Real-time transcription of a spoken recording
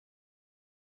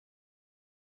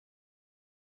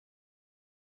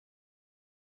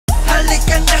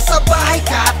sa Bahay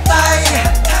Katay.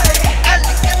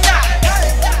 Halika na,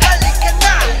 halika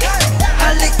na,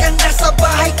 halika na sa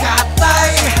Bahay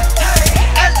Katay.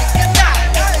 Halika na,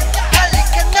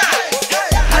 halika na,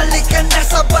 halika na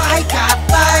sa Bahay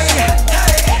Katay.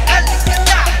 Halika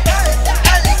na,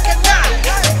 halika na,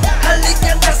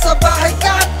 halika na sa Bahay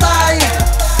Katay.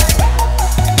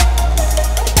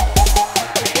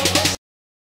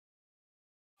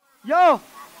 Yo!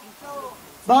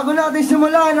 Bago natin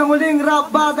simulan ang muling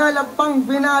rap battle at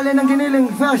pang-finale ng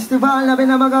Giniling Festival na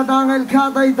binamagatang El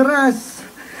Katay Dress,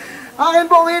 akin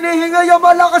pong hinihinga yung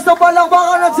malakas na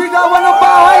palakpakan at sigawan ng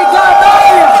Bahay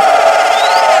Katay!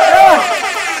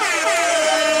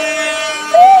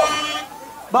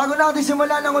 Bago natin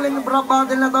simulan ang muling rap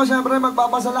battle na to, syempre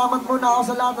magpapasalamat muna ako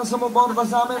sa lahat ng sumuporta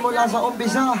sa amin mula sa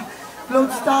umpisa.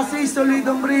 Clothes Stasi,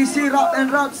 Solidong Breezy, Rap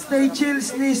and Rap, Stay Chill,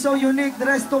 Sneeze So Unique,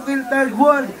 Dress to Kill, Third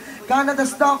World, Canada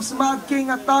Stops, Mad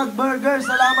King at Tag Burger.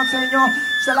 Salamat sa inyo,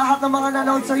 sa lahat ng mga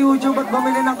nanood sa YouTube at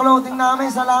bumili ng clothing namin.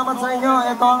 Salamat sa inyo.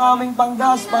 Ito ang aming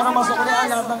panggas para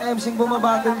masuklian lahat ng MC'ng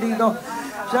bumabattle dito.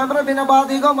 Siyempre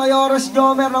binabati ko Mayores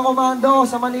Jomer ng Komando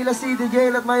sa Manila City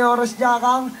Jail at Mayores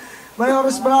Jakang,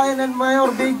 Mayores Brian and Mayor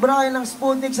Big Brian ng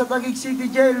Sputnik sa Taguig City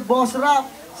Jail, Boss Rap,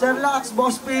 Sir Lax,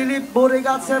 Boss Philip,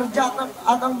 Burigat, Sir Jack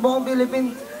at ang buong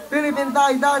Philippine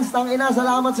Titans. Tangina,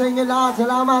 salamat sa inyo lahat.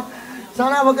 Salamat.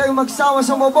 Sana huwag kayong magsawa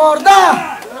sa sumuporta.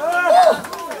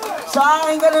 Sa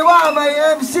aking kaliwa,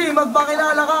 may MC.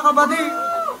 Magpakilala ka, kapatid.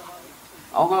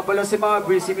 Ako nga pala si Mobb,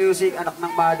 Breezy Music, anak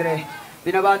ng madre.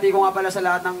 Binabati ko nga pala sa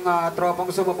lahat ng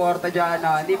tropang sumuporta dyan.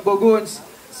 Nimbo Goons,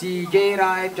 si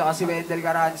J-Rhyme, tsaka si Wendell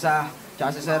Caranza, tsaka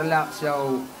si Sir Lax.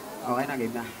 So, okay na,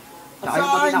 game na. Tsaka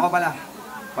yung magin ako pala.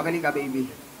 Pagaling ka,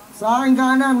 baby. Sa aking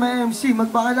kanan, may MC.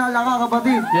 Magpakilala ka,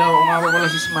 kapatid. Yo, umaba ko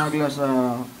lang si Smugglaz.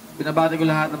 Binabati ko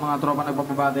lahat ng mga tropa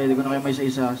nagpapabati. Hindi ko na kayo may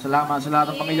isa-isa. Salamat sa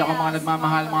lahat ng pamilya ko, mga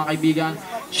nagmamahal, mga kaibigan.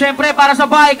 Siyempre, para sa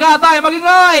Bahay Katay,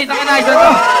 magingay! Takinay sa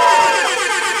ito.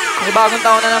 May bagong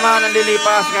taon na naman ang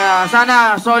lilipas. Kaya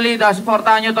sana, solid,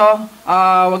 supportahan nyo to.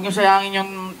 Huwag nyo sayangin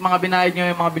yung mga binayad nyo,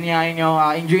 yung mga biniyahin nyo.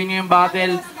 Enjoy nyo yung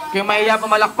battle. Kung mahiya,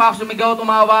 pumalakpak, sumigaw,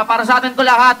 tumawa. Para sa atin to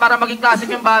lahat, para maging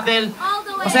classic yung battle.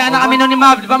 Masaya na kami nun ni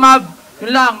Mobb, di ba Mobb?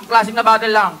 Yun lang, classic na battle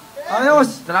lang.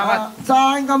 Ayos. Salamat.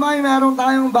 Sa aking kamay, meron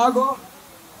tayong bagong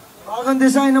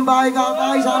design ng Bahay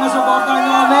Katay. Sana supportahan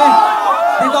nyo kami.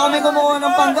 Dito kami kumuha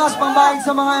ng panggas, pambayad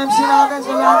sa mga MC natin,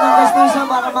 sa lahat ng gastusan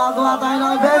para makagawa tayo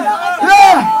ng event.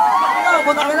 Yeah!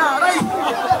 Punta ka na, aray!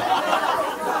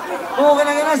 Okay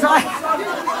na gina, sakay.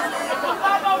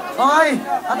 Okay,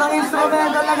 at ang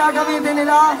instrumental na gagamitin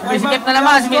nila, Sumisikip na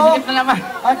naman, sumisikip na naman.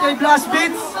 at kay Blast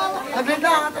Beats. Naglit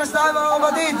lang, atras tayo mga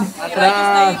kapatid.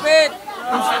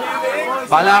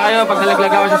 Pala kayo pag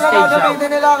nalaglag ako sa stage. Gagamitin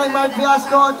nila kay Mark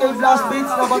Fiasco at kay Blast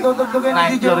Beats na patutugtugin ni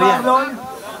DJ Marlon.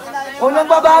 Unang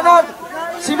babanat,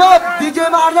 si Mobb, DJ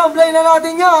Marlon, play na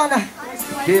natin yan.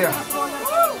 Yeah.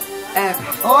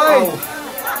 Okay.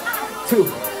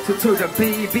 To the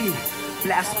baby.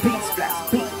 Blast beats, blast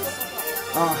beats.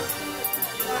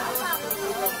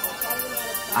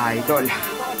 Idol.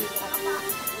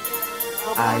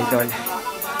 Idol.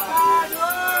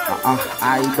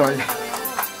 Idol.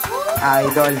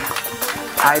 Idol.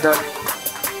 Idol.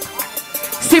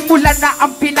 Simulan na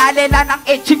ang pinalela ng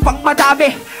etching pang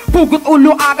madami. Pugot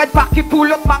ulo agad,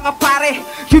 pakipulot mga pare.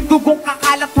 Yung dugong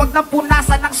kakalat, wag nang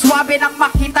punasan ng swabe. Nang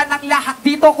makita ng lahat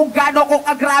dito kung gaano kong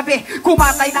agrabe.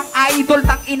 Kumatay ng idol,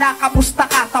 tang ina, kamusta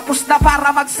ka? Tapos na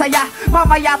para magsaya,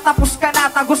 mamaya tapos ka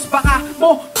na. Tagos baka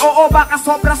mo, oo baka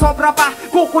sobra-sobra pa.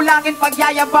 Kukulangin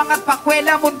pagyayabang at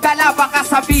pakwela mong dala. Baka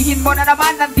sabihin mo na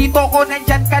naman, nandito ko,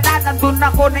 nandyan ka na. Nandun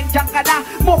ako, nandyan ka na.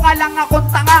 Mukha lang akong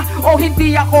tanga, o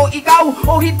hindi ako ikaw,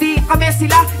 o hindi kami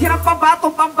sila. Hirap pambato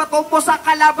mo sa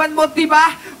kalaban mo,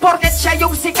 diba? Porket siya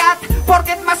yung sikat,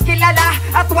 porket mas kilala,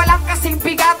 at walang kasing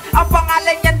bigat ang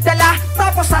pangalan niyan dala.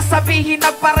 Tapos sasabihin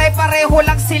na pare-pareho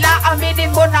lang sila.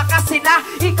 Aminin mo na kasi na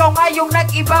ikaw nga yung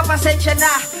nag-iba, pasensya na.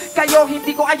 Kayo,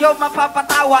 hindi ko kayo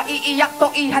mapapatawa. Iiyak to,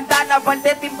 ihanda na,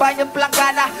 balde, timba yung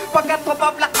planggana. Pagkat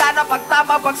papablakda na,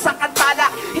 pagtama, bagsak ang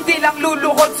tala. Hindi lang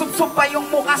luluhod, sumsum pa yung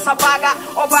mukha sa baga.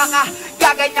 O baka,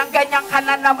 gaganyang-ganyang ka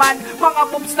na naman. Mga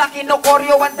moves na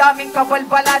kinukoryo, ang daming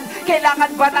kabalbalan.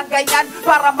 Kailangan ba ng ganyan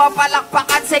para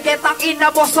mapalakpakan? Sige,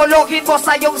 tangina mo, sologin mo,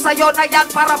 sayong-sayo na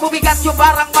yan. Para bumigat yung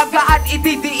barang magaan,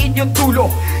 ididiin yung tulo.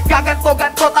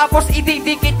 gaganto-ganto, tapos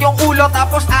ididikit yung ulo,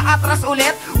 tapos aatras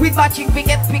ulit with matching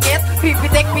pikit-pikit,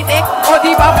 pipitik-pitik. O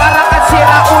di ba parang ang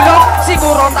sira ulo?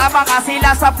 Siguro tama ka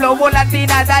sila sa flow mo lang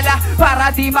dinadala,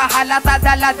 para di mahalata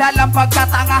dala-dalang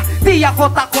pagkatanga. Di ako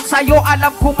takot sa'yo,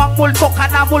 alam ko mang multo ka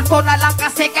na, multo na lang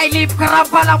kasi kay Lhipkram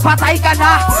palang patay ka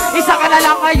na. Isa ka na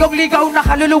lang ngayong ligaw na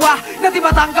kaluluwa, na di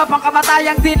matanggap ang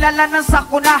kamatayang dinala ng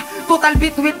sakuna. Total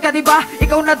bitwit ka diba?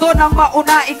 Ikaw na doon ang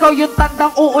mauna, ikaw yung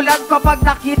tandang uulan kapag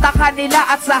nakita ka nila.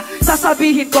 At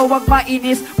sasabihin ko wag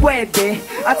mainis, pwede.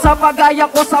 At sa pagaya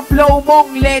ko sa flow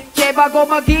mong leche, bago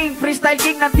maging freestyle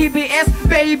king ng TBS,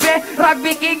 baby,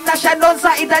 rugby king na siya noon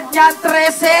sa edad niya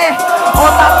 13. O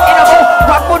tangina mo,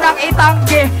 wag mo nang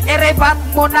itangge, erebat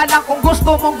mo na lang kung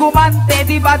gusto mong gumante.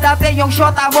 Diba dati yung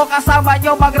shota mo kasama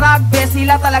nyo mag-rugby,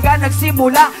 sila talaga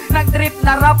nagsimula ng trip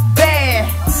na rugby.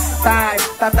 Time,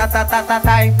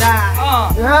 time na.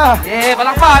 Yeah.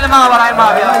 Palakpakan ng mga maraming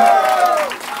mafia.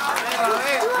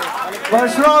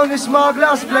 First round is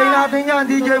Smugglaz. Play natin yan,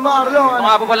 DJ Marlon. Ito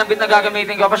nga po palang beat na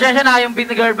gagamitin ko. Pasensya na, yung beat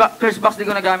na curse box di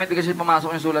ko nagamit kasi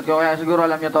pumasok yung sulat ko. Kaya siguro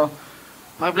alam nyo to.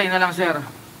 Pakiplay na lang, sir.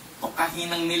 O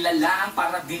kahinang nilalang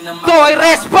para din naman Koy,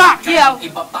 respak, yaw!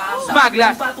 iba pa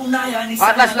Smugglaz.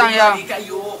 Atlas lang, yaw.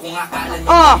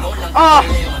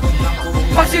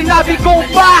 Pag sinabi kong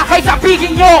bahay,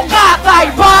 sabihin nyo Katay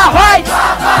bahay!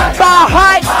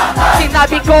 Bahay!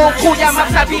 Sinabi kong Kuya Mobb,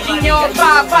 sabihin nyo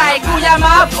Bahay! Kuya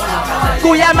Mobb!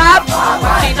 Kuya Mobb!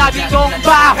 Sinabi kong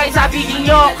bahay, sabihin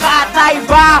nyo Katay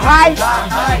bahay!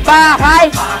 Bahay!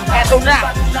 Eto na!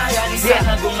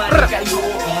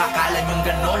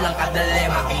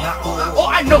 O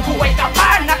ano buhay ka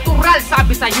pa? Natural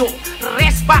sabi sa'yo.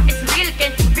 Respa is real,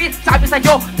 can't you feel? Sabi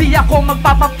sa'yo, di ako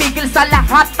magpapapigil sa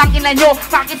lahat. Tangina nyo,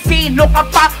 kahit sino ka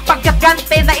pa, pagkat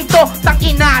gante na ito.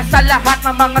 Tangina sa lahat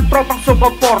ng mga tropang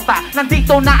sumuporta.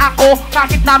 Nandito na ako,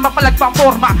 kahit na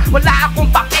mapalagpaporma. Wala akong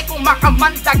pake kung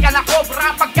makamanda ka na cobra.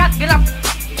 Pagkat gilap.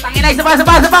 Tangina, isa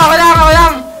pa,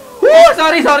 walang. Woo!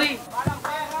 Sorry.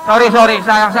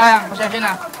 Sayang. Pasensya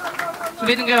na.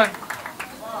 Sulitin ko yun.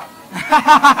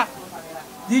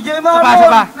 DJ Marlon,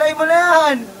 Saba. play mo na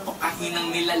yan. O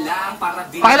kahinang nilalang para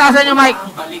din Pakilasan nyo, Mike.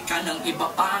 balikan ng iba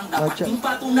pang dapat yung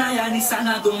patunayan,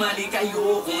 sana dumali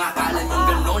kayo. Kung akala nyo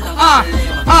gano'n lang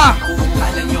kung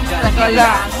akala nyo gano'n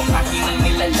lang. O kahinang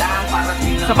nilalang para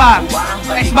din Isa pa.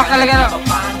 X-back talaga, no?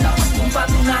 dapat yung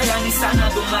patunayan, sana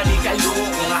dumali kayo.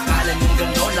 Kung akala nyo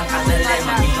gano'n lang kadali,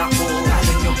 maging ako.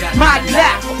 Akala nyo gano'n Madla.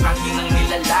 lang. O kahinang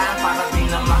nilalang para din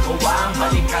na makuha ang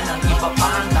balikan ng iba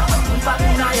pang dapat yung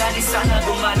patunayan, sana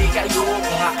dumali kayo.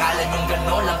 Kung akala nyo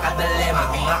gano'n lang kadali,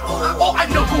 maging ako. O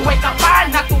ano buhay ka pa?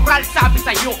 Natural sabi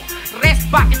sa'yo.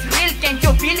 Respa is real, can't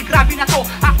you feel? Grabe na to.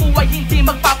 Ako ay hindi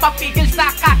magpapapigil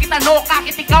sa kahit ano,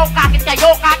 kahit ikaw, kahit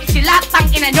kayo, kahit sila,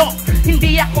 tangina nyo.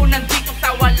 Hindi ako nandito sa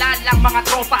wala lang mga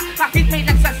tropa. Kahit may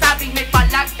nagsasabing may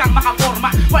palag kang makaporma.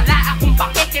 Wala akong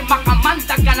pakeke,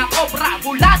 makamandag ka ng cobra.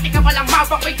 Bulati ka palang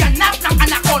mabakoy ganap ng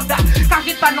anaconda.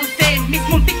 Kahit anong sen,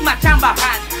 mismong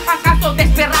tikmatsambahan. Ang kaso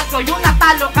desperado, yung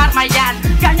natalo karma yan.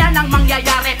 Ganyan ang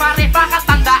mangyayari, pare baka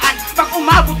tandaan. Pag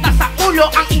umabot na sa ulo,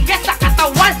 ang ingges sa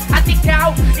katawan. At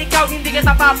ikaw hindi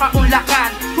kita papaunlakan.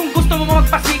 Kung gusto mo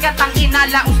magpasikat, ang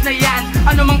inalaos na yan.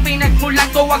 Ano mang pinagmulan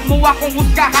ko, wag mo akong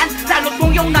husgahan. Lalo't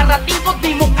kung yung narating ko,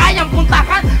 di mo kayang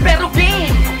puntahan. Pero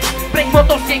game, break mo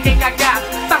to sige kagad.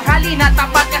 Tanghali na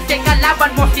tapat kasi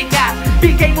kalaban mo sikat.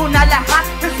 Bigay mo na lahat,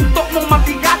 nasuntok mong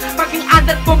mabigat. Maging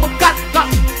under ko magkat,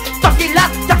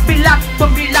 pakilat, sakbilat,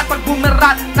 tumbilat. Pag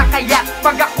bumerat, nakayat.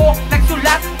 Pag ako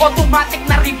nagsulat, automatic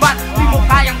na ribat. Di mo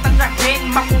kayang tansahin,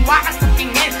 makuha ka sa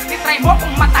tingin. Itry mo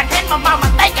kung matahin,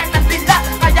 mamamatay ka na sila.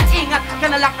 Kaya ingat ka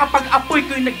na lang kapag apoy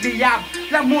ko'y nagliyab.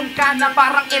 Lamon ka na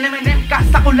parang M&M ka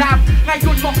sa kulab.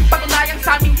 Ngayon mo patunayang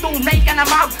sa aming tunay ka na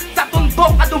Mobb. Sa tundo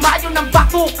ka dumayo ng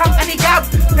bakukang kanigab.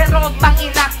 Pero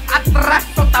tangina atras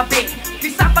o tabi. Di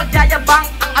sa pagyayabang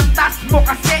ang antas mo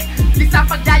kasi. Di sa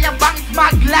pagyayabang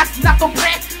Smugglaz na to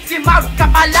pre. Si Mobb ka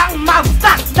palang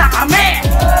Mobb-stas na kami.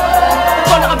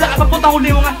 Ito nakabla ka papunta huli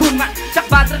mong atungan. Jack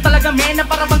Badre talaga men na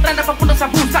para bang tren na papunta sa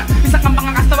busan. Isa kang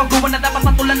pangangas na wagbuwan na dapat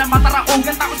matulan ng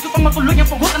mataraongan. Tapos ko pang matuloy ang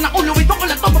pugutan ng ulo. Ito ko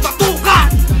lang to mapatukan.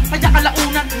 Kaya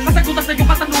kalaunan, masagutan sa iyong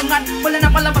katanungan. Wala na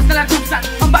palabas na lagusan.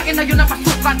 Ang bagay na yun ang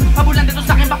pasukan. Habulan dito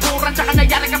sa aking bakuran. Tsaka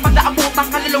nayari ka pang naabutang.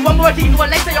 Kaluluwa mo ay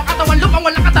hinuwalay sa iyong katawan. Lupang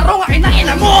walang katarungan ay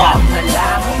naina mo.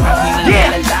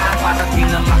 Yeah! Para din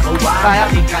na makuha ang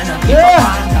balikan ng iba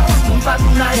pang dapat yung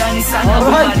patunayan, sana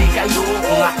dumali kayo.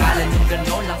 Kung akala nyo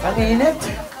gano'n lang Ang init.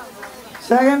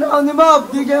 Second round ni Mobb,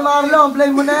 DJ Marlon, play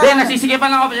mo na Hindi, yan. nasisigipan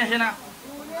lang ako. Pasensya na.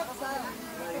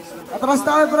 Atras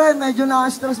tayo, friend. Medyo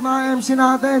na-stress mga MC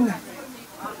natin.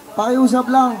 Pakiusap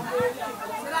lang.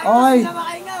 Okay.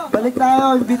 Balik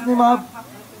tayo, yung beat ni Mobb.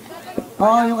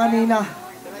 Oo, yung kanina.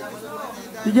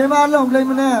 DJ Marlon, play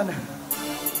mo na yan.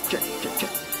 Check.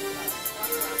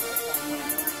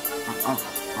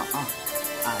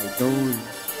 Idol.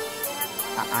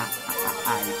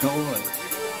 Idol.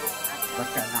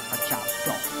 Basta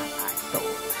naka-champion ng idol.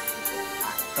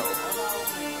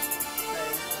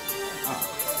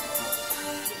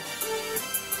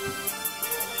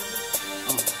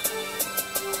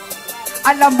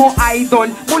 Alam mo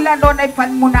idol, mula noon ay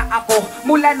fan mo na ako.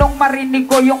 Mula nung marinig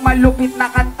ko yung malupit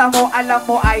na kanta mo. Alam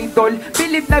mo idol,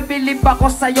 bilib na bilib ako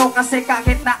sa'yo. Kasi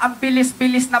kahit na ang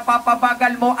bilis-bilis na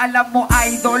papabagal mo. Alam mo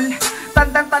idol,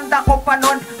 tandang-tanda ko pa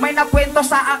nun. May nagkwento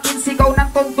sa akin, sigaw ng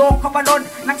tondo ka pa nun.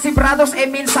 Nang si Brados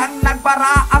minsang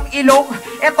nagbara ang ilong.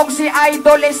 Etong si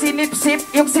idol sinipsip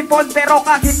yung sipon. Pero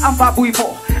kahit ang baboy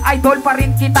mo, idol pa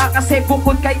rin kita. Kasi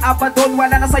bukod kay Abaddon,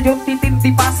 wala na sa'yo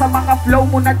titindi pa. Sa mga flow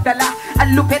mo nagdala,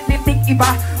 ang lupit niting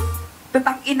iba.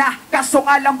 Tatang ina, kaso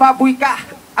nga lang baboy ka.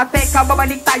 At teka,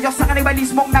 babalik tayo sa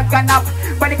kanibalismong nagganap.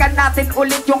 Balikan natin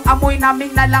ulit yung amoy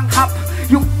naming nalanghap.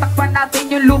 Yung takpan natin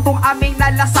yung lutong aming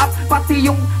nalasap. Pati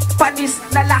yung panis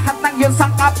na lahat ng yun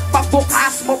sangkap.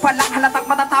 Pagbukas mo palang halatang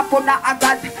matatapon na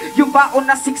agad. Yung baon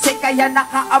na siksik kaya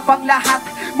nakaabang lahat.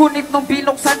 Ngunit nung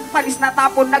binuksan, panis na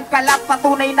tapon nagkalat.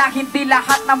 Patunay na hindi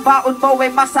lahat ng baon mo ay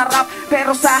masarap.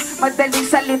 Pero sa madaling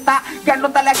salita,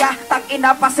 ganun talaga.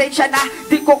 Tangina, pasensya na,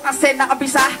 di ko kasi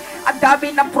nakabisa. Ang dami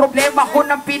ng problema ko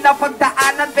ng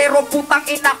pinapagdaanan. Pero putang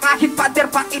ina, kahit pader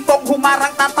pa itong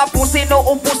humarang tatapusin.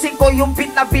 Uumpusin ko yung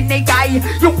beat na binigay.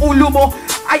 Yung ulo mo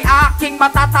ay aking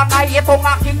matatangay. Itong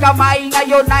aking kamay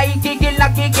ngayon ay gigil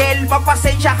na gigil.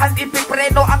 Papasensyahan,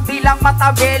 ipipreno ang bilang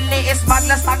matabel. Ni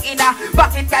Smugglaz tang ina,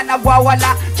 bakit ka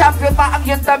nawawala? Champion pa ang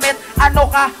yung damit. Ano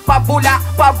ka?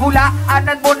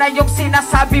 Pabulaanan mo na yung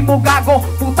sinasabi mo gago.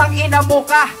 Putang ina mo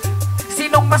ka.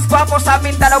 Sinong mas gwapo sa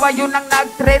amin dalawa, yun ang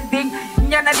nag-trending.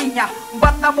 Nya na linya,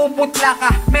 ba't namumutla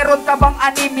ka? Meron ka bang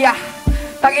anemia?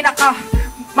 Tangina ka,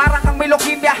 marang kang may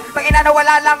leukemia. Tangina na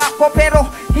wala lang ako pero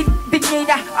hindi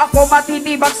niya ako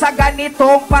matitibag sa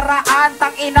ganitong paraan.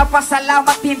 Tangina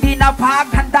pasalamat, hindi na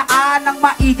paghandaan ng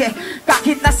maigi.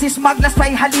 Kahit na si Smugglaz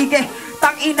pa'y halige.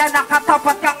 Tangina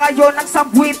nakatapat ka ngayon ng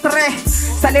sambwitre.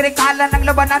 Sa lirikala ng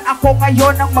labanan ako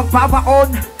ngayon ang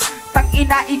magbabaon.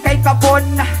 Tangina ikay kabon.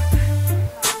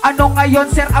 Ano ngayon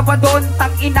Sir Abaddon?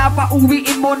 Tangina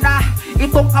pauwiin mo na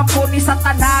itong kampo ni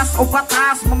Satanas o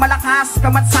batas. Mamalakas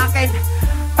ka man sa'kin.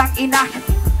 Tangina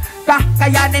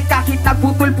kakayanin kahit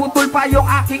nagputol-putol pa yung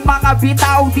aking mga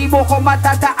bitaw. Di mo ko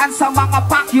madadaan sa mga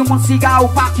pakyo mong sigaw.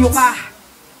 Pakyo ka.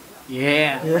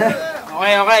 Yeah.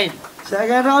 Okay.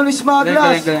 Second round ni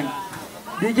Smugglaz.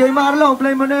 DJ Marlon,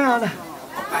 play mo na yan.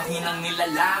 Kahinang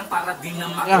nilalang para din na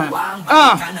makawang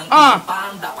balikan ng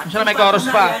ipang dapat siya may chorus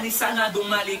pa. Sana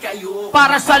dumali kayo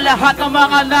Para sa lahat ng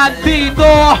mga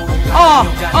nandito.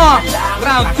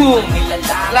 Round 2.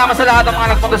 Salamat sa lahat ng mga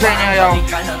nagpunta sa inyo ngayon.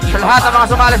 Sa lahat ng mga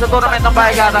sumali sa tournament ng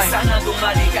Bahay Katay.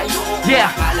 Yeah.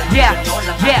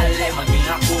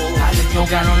 Yung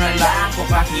gano'n na lang, kung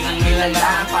kahinang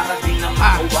nilalang para din na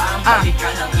makawang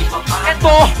balikan ng ipang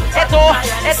Ito.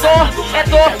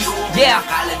 Yeah.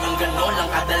 Akala yung gano'n lang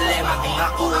kadali maging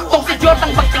ako. Kung si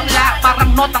Jordan pagtingla,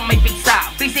 parang notang may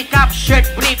pigsa. Busy cap, shirt,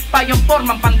 brief pa yung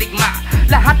formang pandigma.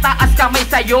 Lahat taas kamay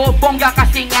sa'yo, bongga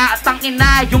kasi nga.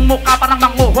 Tangina, yung mukha parang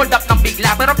manguhold up ng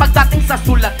bigla. Pero pagdating sa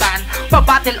sulatan,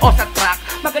 pabattle o sa track,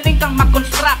 magaling kang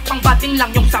mag-construct, pang bating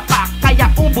lang yung sapak. Kaya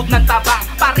ubod ng tabang,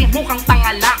 paring mukhang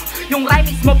tanga lang. Yung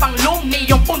rhymes mo pang lumi,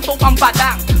 yung punto pang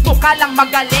badang. Mukha lang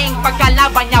magaling,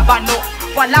 pagkalaban niya bano.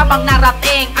 Wala bang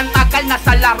narating, ang tagal na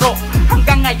sa laro.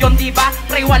 Hanggang ngayon diba,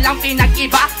 pre walang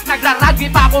pinag-iba. Nagraragbi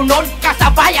pa ako nun,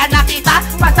 kasabayan na kita.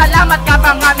 Pasalamat ka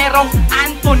pa nga merong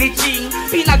Anthony Ching.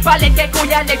 Pinagbalik kay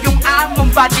Kuya Lev yung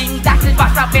among bading. Dahil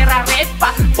ba sa pera red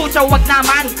pa, puso wag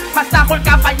naman. Masakol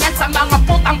ka pa yan sa mga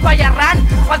putang bayaran.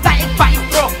 Wag daig pa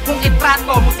intro, kung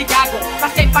itrato mo si Gago.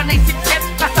 Kasi panay sip-sip,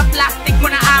 nasa plastic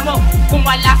mo na amo. Kung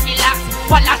wala si Lax,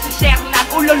 wala si Shernan.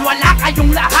 Ulol wala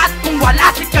kayong lahat, kung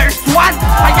wala si Curse One.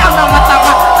 Kaya mga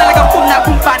tama, talagang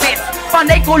pumla-pumpanes.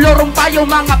 Panay kolorong pa yung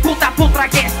mga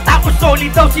puta-putrages. Tapos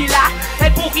solid daw sila,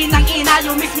 ay buki ng ina.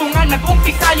 Yung mismo nga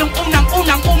nag-umpisa yung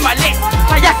unang-unang umalis.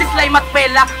 Kaya si Slime at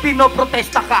Pela,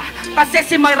 pinoprotesta ka. Kasi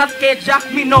si Mayrat Kedjak,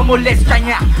 minomolesta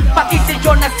niya. Pati si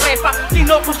Jonas Repa,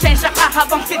 kinokonsensya ka.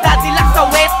 Habang si Daddy lang sa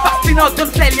wetpack,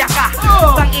 pinodonselya ka.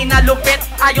 Tang ina lupit,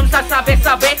 ayon sa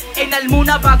sabi-sabi. Enal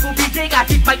muna bago BJ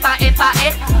kahit may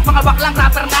tae-tae. Mga baklang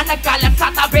rapper na nagkalat sa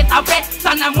tabi-tabi.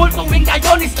 Sana multuwing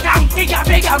kayo ni Skanky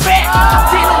gabi-gabi.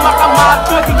 Sino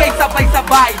makamagdo, di kayo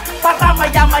sabay-sabay. Para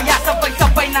maya-maya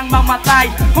sabay-sabay nang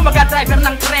mamatay. Kumaga driver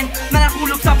ng tren na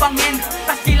nahulog sa bangin.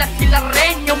 Tas gilas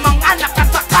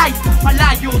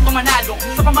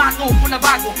Sa pamato mo na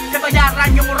bago,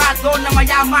 katayaran yung murado na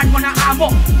mayaman mo na amo.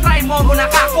 Try mo na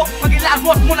kako,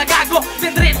 magilabot mo na gago.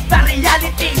 Sindrit na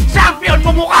reality, champion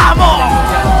mo mukha mo.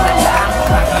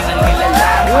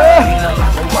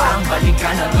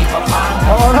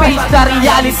 Face the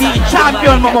reality,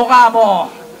 champion mo mukha mo.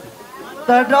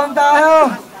 Third round tayo.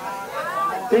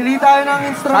 Pili tayo ng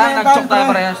instrumental,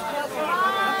 pre.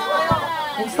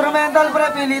 Instrumental, pre.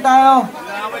 Pili tayo.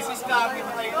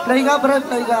 Play ka, pre.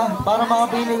 Play ka. Para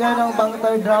makapili ka ng bang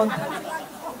third round.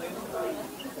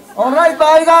 Alright,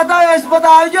 Bahay Katay. Ayos pa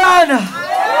tayo dyan.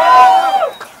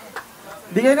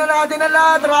 Bigyan na natin na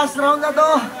lahat. Last round na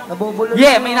to. Nabubulol.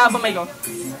 Yeah, may nabamay ko.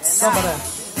 Ito, pre.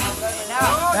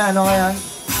 Ayan, okay yan.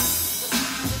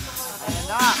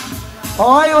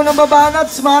 Okay, unang babanat.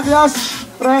 Smugglaz,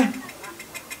 pre.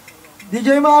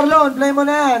 DJ Marlon, play mo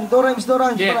na yan. 2 rhymes, 2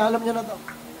 runs. Yeah. Para alam nyo na to.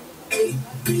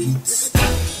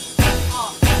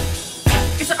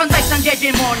 Isa kang type ng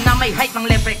jeje mo na may height ng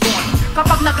leprechaun.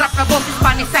 Kapag nag-rap ka boses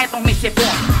panisa itong may sipon.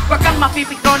 Huwag kang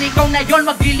mapipikron, ikaw na yun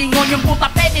maglilingon. Yung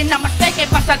puta pwede na mas teke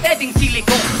pa sa deding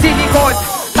silikon. Silikon,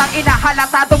 tang ina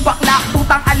halatadong bakla.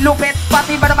 Putang ang lupit,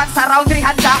 pati ba naman sa round 3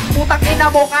 handa. Putang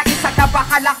ina mo nga isang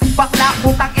napakalaking bakla.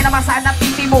 Putang ina masana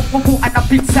titi mo, bubuan ng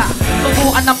pizza.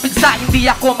 Tubuan ng pigsa, hindi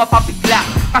ako mapapigla.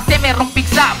 Kasi merong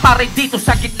pigsa, pare dito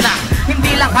sa gitna.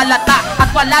 Hindi lang halata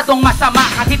at wala dong masama.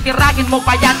 Kahit tiragin mo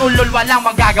pa yan, ulol walang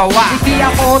magagawa. Hindi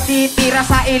ako titira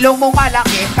sa ilong mong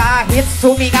malaki. Kahit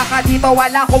suminga ka dito,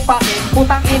 wala kong pake.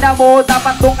 Putang ina mo,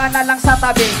 dapat doon ka na lang sa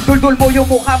tabi. Duldul mo yung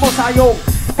mukha mo sa'yo.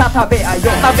 Katabi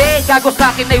ayo. Tabi, gago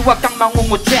sa'kin ay huwag kang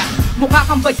mangungutya. Mukha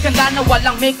kang vice ganda na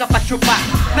walang makeup at syupa.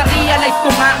 Na-realize ko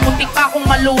nga, muntik pa akong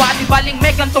maluwa. Di baling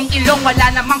may gantong ilong, wala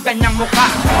namang ganyang mukha.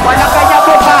 Walang ganyang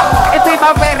mukha, ito'y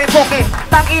mapere-poke.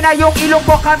 Tangina yung ilong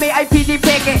mo kami ay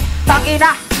pinipeke.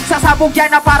 Tangina, sasabog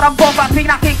yan na parang bomba. Tuwing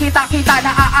nakikita-kita,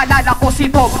 naaalala ko si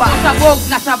Bomba.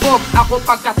 Nasabog ako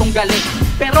pagkatunggaling.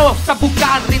 Pero sabog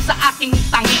ka rin sa aking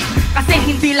tangi. Kasi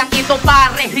hindi lang ito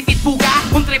pare, higit buga.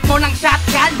 Kung trip mo ng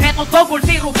shotgun, heto double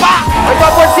zero pa. Ay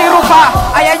double zero pa,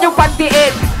 ayan yung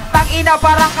pantiin. Tangina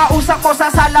parang kausap ko sa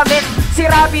salamin. Si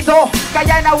Rapido,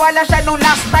 kaya nawala siya nung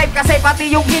last time. Kasi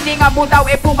pati yung hininga mo daw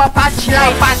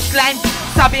puma-punchline. Punchline,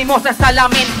 sabi mo sa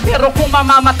salamin. Pero kung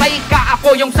mamamatay ka,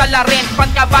 ako yung salarin.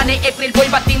 Pan ka ba ni April Boy,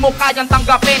 ba't di mo kayang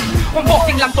tanggapin? Kung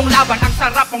boxing lang tong laban, ang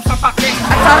sarap mong sapakin.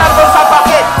 Ang sarap kong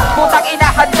sapakin, putang ina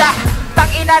handa.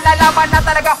 Tangina nalaman na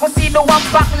talaga kung sino ang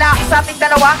bakla. Sa ating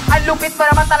dalawa, ang lupit mo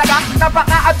naman talaga.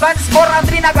 Napaka-advance mo,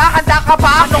 Andri, naghahanda ka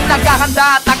pa. Anong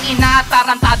naghahanda, tangina,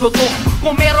 tarantado to.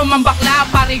 Kung meron mang bakla,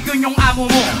 pare yun yung amo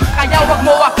mo. Kaya wag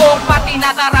mo ako pati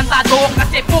natarantado.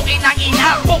 Kasi pukin ang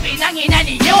ina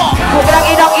ninyo. Pukin ang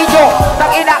inang inyo,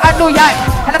 tangina ano yan?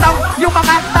 Halatang yung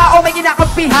mga tao may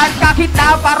ginakampihan. Kahit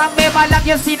na parang mema lang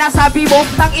yung sinasabi mo.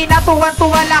 Tangina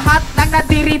tuwan-tuwa lahat ng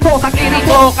nandirito.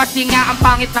 Tangirito kasi nga ang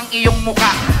pangit ng iyong muka.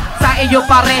 Sa iyo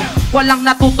pare, walang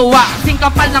natutuwa.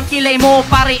 Singkapal ng kilay mo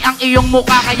pare ang iyong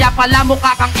muka. Kaya pala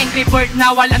mukha kang Angry Bird na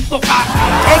walang tuka.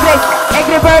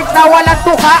 Angry Bird na walang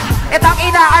tuka. Etang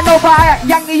ina ano ba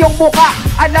yang iyong muka?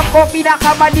 Alam ko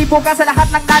pinakamalibog ka sa lahat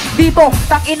ng nandito.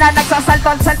 Tang ina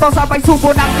nagsasalto-salto sabay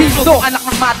subo ng dito. Anak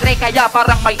ng madre kaya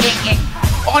parang may eng-eng.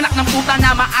 O anak ng puta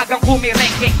na maagang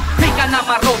humirengking. Di ka na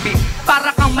marobi,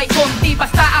 para kang may konti.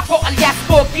 Basta ako alias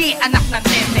Pogi, anak ng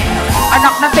tete.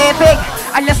 Anak ng teteg,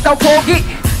 alias daw Pogi.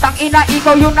 Tangina,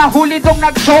 ikaw yung nahuli dong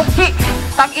nag-joki.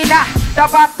 Tangina,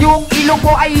 dapat yung ilong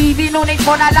mo ay dinunit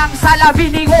mo na lang sa labi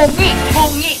ni Ngongi.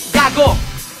 Ngongi, gago,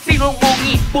 sinong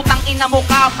ngongi? Putang ina mo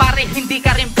ka pare, hindi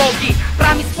ka rin Pogi.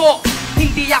 Promise po,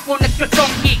 hindi ako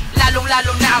nagchochongki.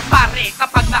 Lalong-lalo na pare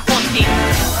kapag nakonti.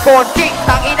 Konti,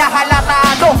 tangina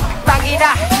halatado.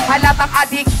 Tangina, halatang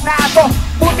adik na to.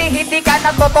 Buti hindi ka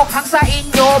natutokhang sa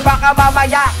inyo. Baka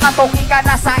mamaya katoki ka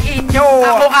na sa inyo.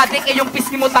 Ako adik eh yung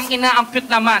pisngi mo tangina ang cute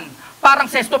naman. Parang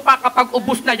sesto pa kapag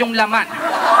ubus na yung laman.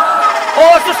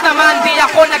 Sus naman, di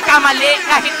ako nagkamali.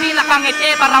 Kahit di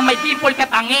nakangiti, parang may dimple ka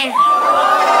tangi.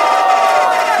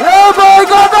 Bahay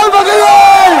Katay,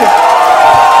 magayon!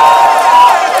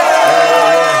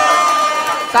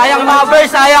 Sayang mga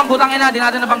verse, sayang. Butang ina, di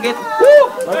natin nabanggit.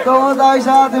 Magtungo tayo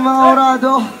sa ating mga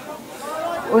orado.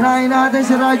 Unahin natin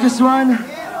si Roces 1.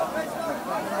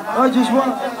 Roces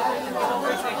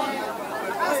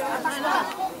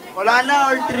 1. Wala na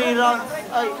or 3 rounds.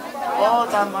 Ay, oo,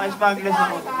 tama. Smugglaz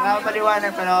mo.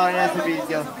 Nakapaliwanag pa na ako sa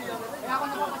video.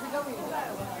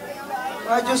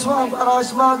 Roces 1 para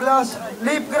Smugglaz.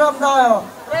 Lhipkram tayo.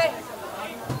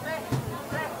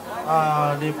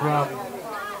 Lhipkram.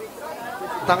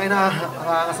 Tangina,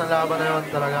 ang angas ng laban na yun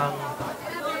talagang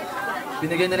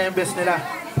binigay nila yung best nila.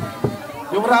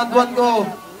 Yung round 1 ko,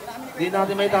 Di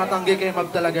natin may tatanggi kay Mobb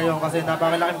talaga yun kasi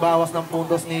napakalaking bawas ng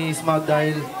puntos ni Smug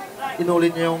dahil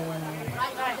inulit niya yung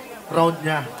round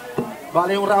niya.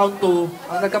 Bale yung round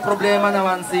 2, ang nagka-problema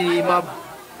naman si Mobb.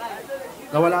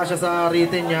 Nawala siya sa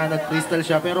written niya, nag-freestyle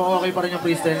siya, pero okay pa rin yung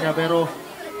freestyle niya. Pero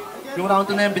yung round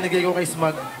 2 na yun, binigay ko kay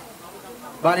Smug.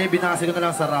 Bale, binasi ko na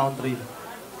lang sa round 3.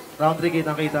 Round 3,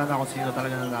 kitang-kita na kung sino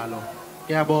talaga nanalo.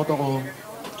 Kaya boto ko,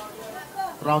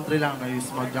 round 3 lang kay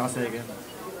Smug niya ka second.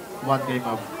 1 kay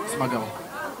Mobb. Smug ako.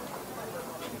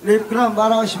 Lhipkram,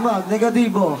 para kay Smug.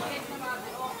 Negatibo.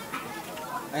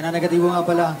 Ay na, negatibo nga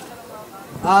pala.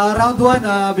 Round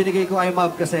 1, binigay ko kay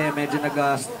Mobb kasi medyo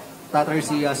nag-stutter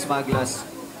si Smugglaz.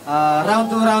 Round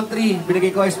 2, round 3,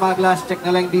 binigay ko kay Smugglaz. Check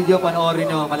na lang yung video, panoorin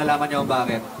nyo, malalaman nyo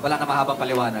bakit. Wala na mahabang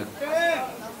paliwanag.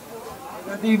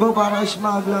 Negatibo para kay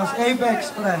Smugglaz.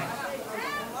 Apekz, pre.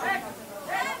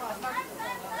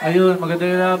 Ayun, maganda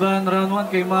yung laban. Round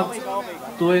 1 kay Mobb.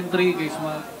 2 and 3 kay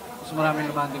Smug. Mas maraming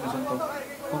lumanding na santo.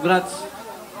 Congrats!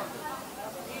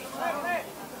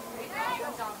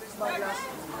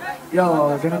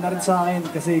 Yo, ganun na rin sa akin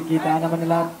kasi kita naman na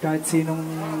lahat kahit sinong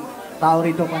tao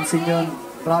rito pansin yun.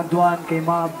 Round 1 kay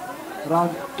Mobb,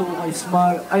 round 2 kay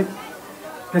Smug,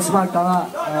 kay Smug, tama.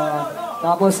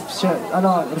 Tapos, siya,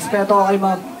 respeto ko kay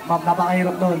Mobb, Mobb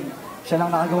napakahirap nun. Siya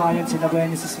lang nakagawa yun, sinabayan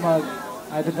niya si Smug.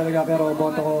 Idol talaga pero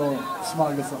boto ko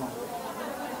Smug gusto ko.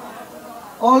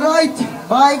 Alright,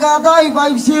 Bahay Katay,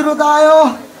 5-0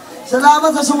 tayo.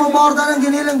 Salamat sa sumuporta ng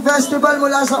Giniling Festival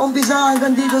mula sa umpisa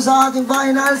hanggang dito sa ating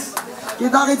finals.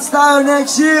 Kita-kits tayo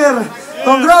next year.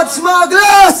 Congrats,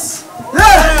 Smugglaz!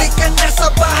 Balik ka na sa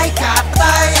Bahay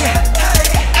Katay.